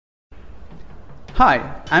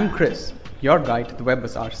Hi, I'm Chris, your guide to the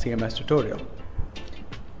Webbazaar CMS tutorial.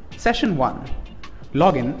 Session 1.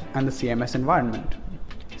 Login and the CMS environment.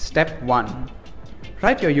 Step 1.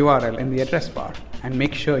 Write your URL in the address bar and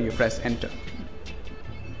make sure you press enter.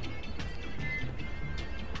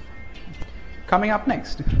 Coming up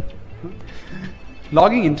next.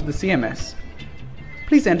 Logging into the CMS.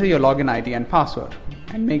 Please enter your login ID and password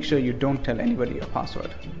and make sure you don't tell anybody your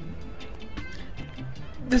password.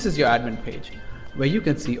 This is your admin page where you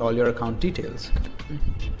can see all your account details.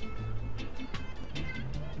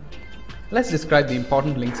 Let's describe the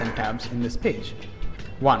important links and tabs in this page.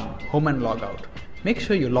 1. Home and logout. Make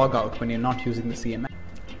sure you log out when you're not using the CMS.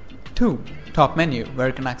 2. Top menu where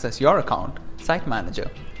you can access your account, site manager,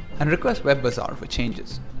 and request Webbazaar for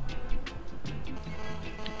changes.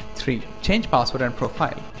 3. Change password and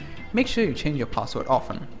profile. Make sure you change your password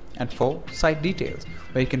often. And 4. Site details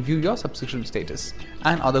where you can view your subscription status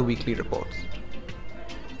and other weekly reports.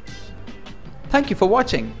 Thank you for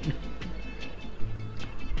watching.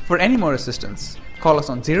 For any more assistance, call us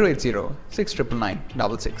on 080 699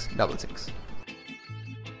 6666.